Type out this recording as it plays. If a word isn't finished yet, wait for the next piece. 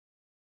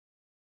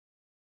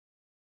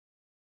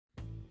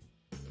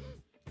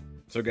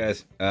So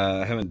guys,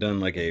 I haven't done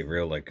like a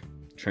real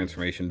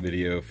transformation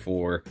video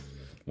for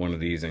one of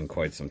these in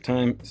quite some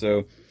time.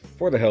 So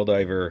for the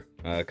Helldiver,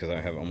 because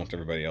I have almost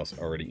everybody else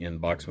already in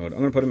box mode, I'm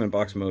going to put them in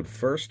box mode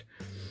first.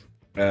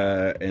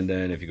 And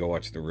then if you go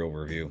watch the real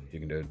review, you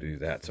can do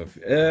that. So if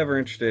you're ever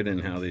interested in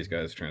how these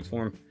guys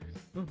transform,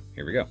 well,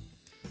 here we go.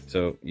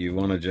 So you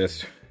want to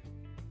just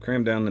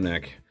cram down the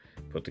neck,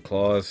 put the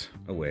claws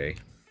away,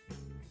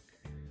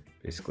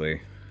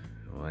 basically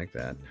like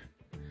that.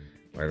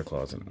 Why are the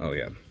claws in? Oh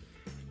yeah.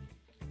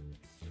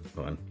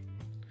 Hold on.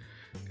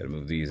 Gotta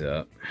move these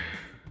up.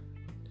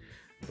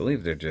 I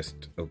believe they're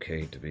just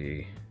okay to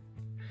be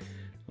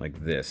like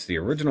this. The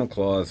original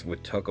claws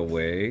would tuck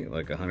away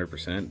like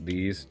 100%.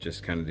 These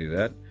just kind of do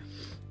that.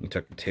 You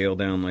tuck the tail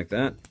down like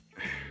that.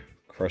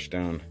 Crush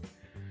down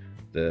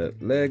the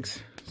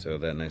legs. So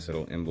that nice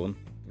little emblem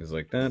is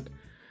like that.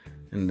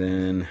 And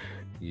then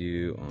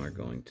you are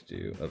going to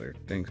do other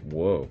things.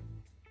 Whoa.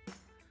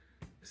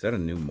 Is that a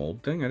new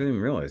mold thing? I didn't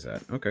even realize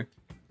that. Okay.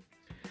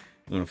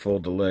 I'm going to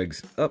fold the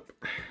legs up.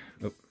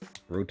 Oh,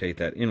 rotate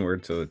that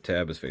inward so the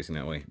tab is facing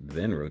that way.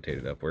 Then rotate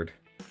it upward.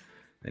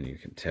 Then you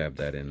can tab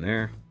that in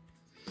there.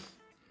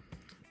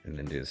 And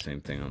then do the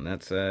same thing on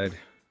that side.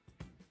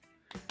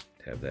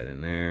 Tab that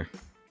in there.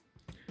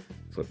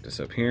 Flip this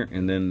up here.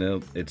 And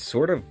then it's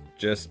sort of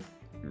just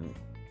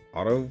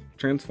auto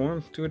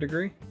transform to a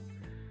degree.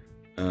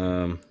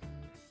 Oh,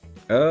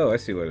 I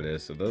see what it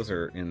is. So those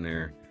are in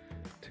there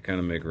to kind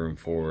of make room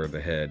for the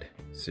head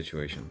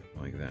situation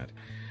like that.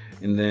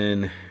 And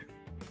then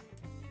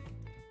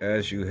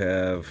as you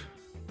have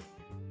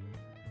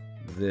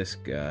this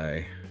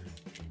guy,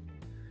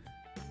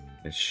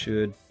 it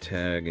should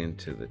tag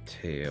into the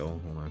tail.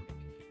 Hold on.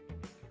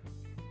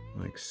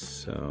 Like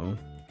so.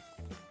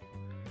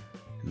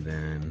 And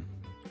then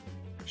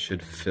it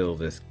should fill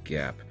this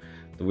gap.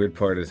 The weird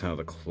part is how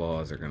the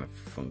claws are going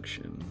to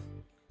function.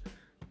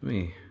 Let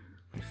me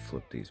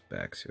flip these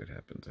back, see what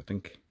happens. I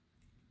think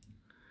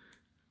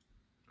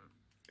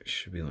it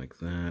should be like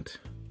that.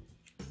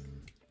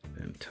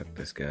 And tuck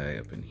this guy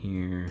up in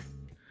here.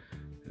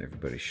 And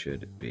everybody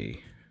should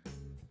be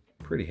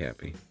pretty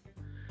happy.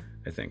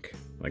 I think.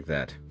 Like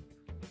that.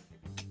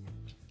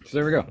 So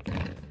there we go.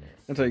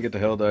 That's how you get the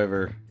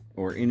Helldiver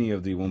or any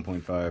of the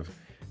 1.5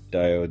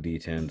 T.A.R.O,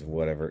 D10s,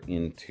 whatever,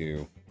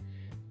 into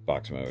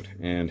box mode.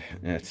 And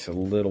it's a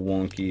little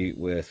wonky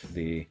with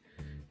the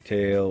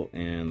tail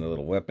and the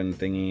little weapon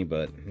thingy,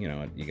 but you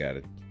know, you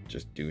gotta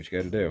just do what you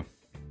gotta do.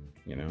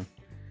 You know?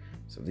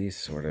 So these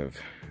sort of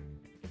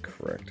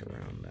correct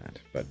around that.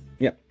 But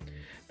yeah,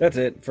 that's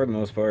it for the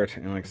most part.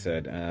 And like I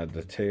said,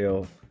 the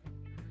tail,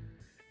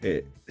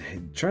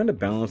 trying to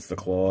balance the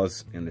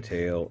claws and the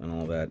tail and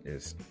all that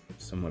is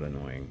somewhat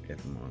annoying,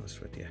 if I'm honest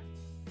with you.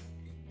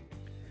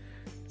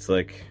 It's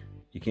like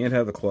you can't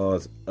have the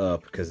claws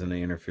up because then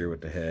they interfere with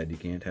the head. You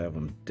can't have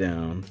them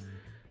down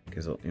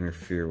because they'll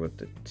interfere with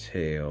the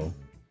tail.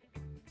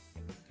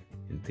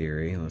 In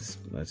theory, let's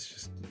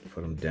just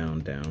put them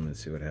down and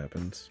see what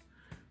happens.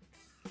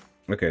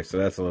 Okay, so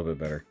that's a little bit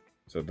better.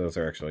 So those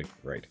are actually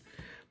right.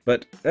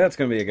 But that's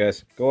going to be it,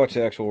 guys. Go watch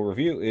the actual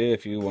review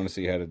if you want to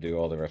see how to do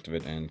all the rest of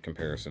it and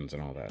comparisons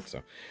and all that.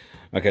 So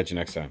I'll catch you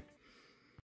next time.